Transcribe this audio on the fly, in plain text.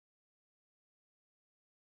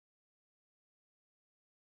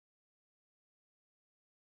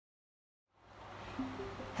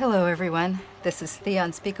Hello everyone, this is The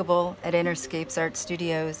Unspeakable at Interscapes Art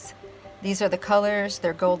Studios. These are the colors.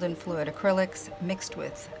 They're golden fluid acrylics mixed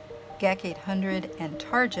with GAC 800 and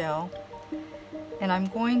tar gel, and I'm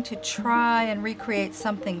going to try and recreate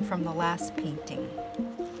something from the last painting.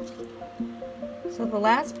 So the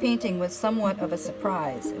last painting was somewhat of a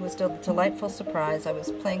surprise. It was a delightful surprise. I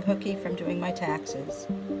was playing hooky from doing my taxes,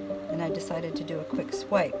 and I decided to do a quick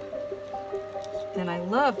swipe. And I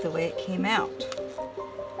loved the way it came out.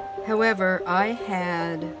 However, I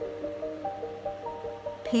had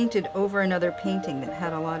painted over another painting that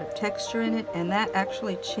had a lot of texture in it, and that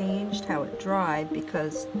actually changed how it dried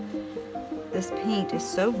because this paint is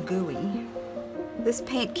so gooey. This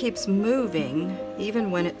paint keeps moving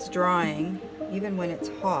even when it's drying, even when it's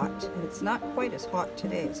hot, and it's not quite as hot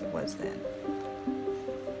today as it was then.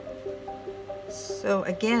 So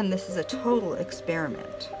again, this is a total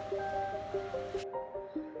experiment.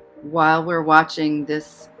 While we're watching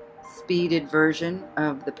this speeded version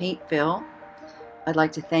of the paint fill, I'd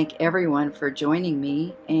like to thank everyone for joining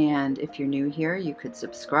me, and if you're new here, you could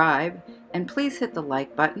subscribe and please hit the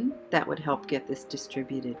like button. That would help get this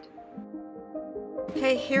distributed.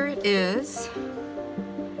 Okay, here it is.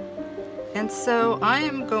 And so I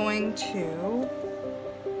am going to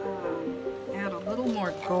add a little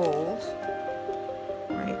more gold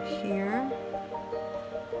right here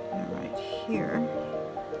and right here.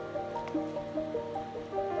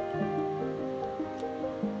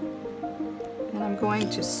 I'm going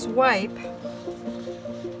to swipe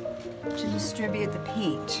to distribute the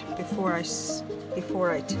paint before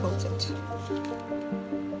I tilt it.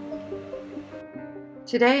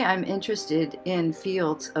 Today I'm interested in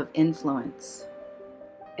fields of influence,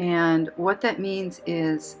 and what that means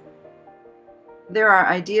is there are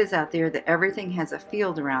ideas out there that everything has a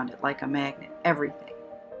field around it, like a magnet, everything.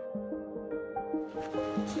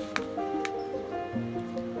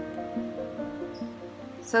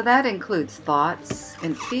 So that includes thoughts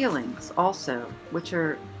and feelings also, which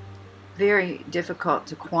are very difficult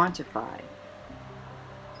to quantify.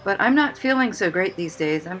 But I'm not feeling so great these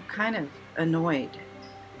days. I'm kind of annoyed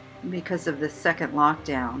because of the second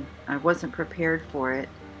lockdown. I wasn't prepared for it.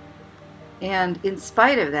 And in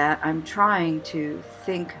spite of that, I'm trying to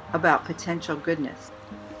think about potential goodness.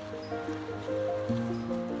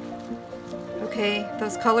 Okay,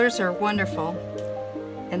 those colors are wonderful.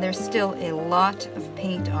 And there's still a lot of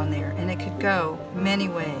paint on there, and it could go many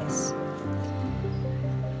ways.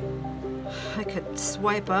 I could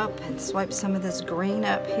swipe up and swipe some of this green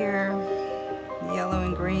up here, yellow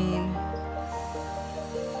and green.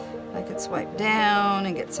 I could swipe down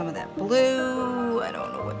and get some of that blue. I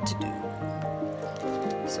don't know what to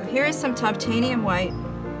do. So here is some titanium white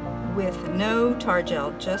with no tar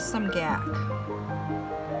gel, just some GAC.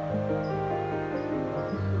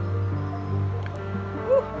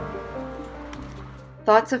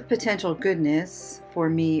 Thoughts of potential goodness for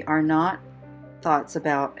me are not thoughts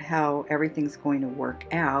about how everything's going to work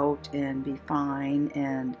out and be fine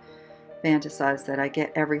and fantasize that I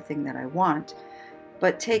get everything that I want,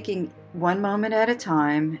 but taking one moment at a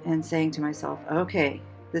time and saying to myself, okay,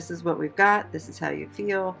 this is what we've got, this is how you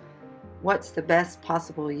feel, what's the best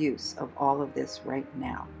possible use of all of this right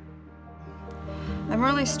now? I'm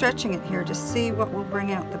really stretching it here to see what will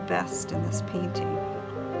bring out the best in this painting.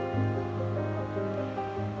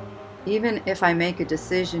 Even if I make a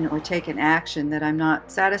decision or take an action that I'm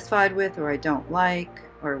not satisfied with, or I don't like,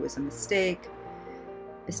 or it was a mistake,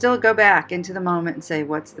 I still go back into the moment and say,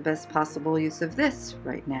 what's the best possible use of this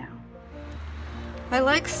right now? I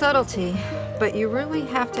like subtlety, but you really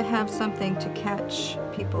have to have something to catch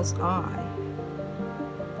people's eye.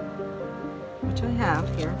 Which I have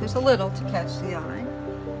here. There's a little to catch the eye.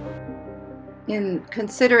 In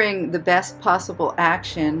considering the best possible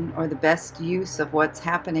action or the best use of what's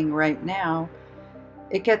happening right now,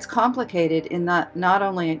 it gets complicated in that not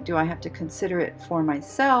only do I have to consider it for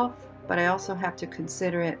myself, but I also have to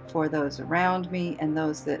consider it for those around me and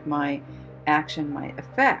those that my action might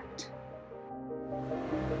affect.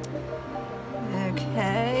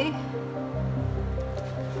 Okay.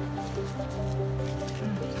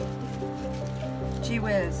 Gee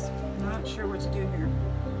whiz, not sure what to do here.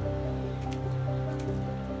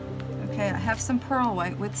 Okay, I have some pearl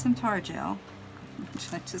white with some tar gel,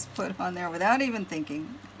 which I just put on there without even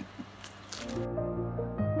thinking.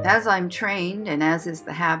 As I'm trained, and as is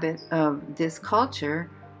the habit of this culture,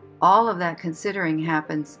 all of that considering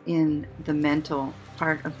happens in the mental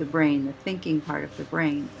part of the brain, the thinking part of the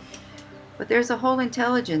brain. But there's a whole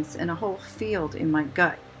intelligence and a whole field in my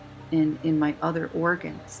gut and in my other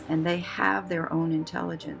organs, and they have their own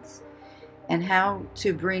intelligence. and how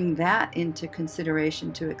to bring that into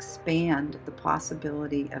consideration to expand the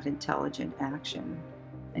possibility of intelligent action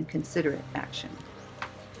and considerate action.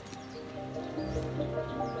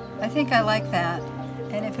 I think I like that,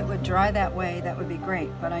 and if it would dry that way, that would be great,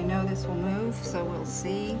 but I know this will move, so we'll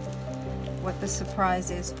see what the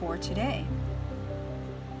surprise is for today.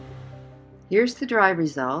 Here's the dry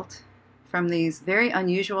result from these very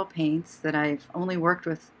unusual paints that I've only worked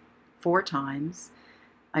with 4 times.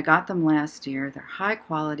 I got them last year. They're high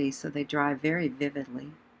quality, so they dry very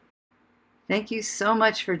vividly. Thank you so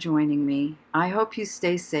much for joining me. I hope you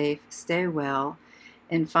stay safe, stay well,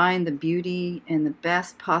 and find the beauty and the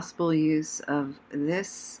best possible use of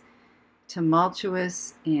this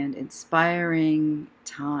tumultuous and inspiring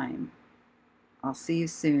time. I'll see you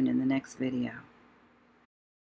soon in the next video.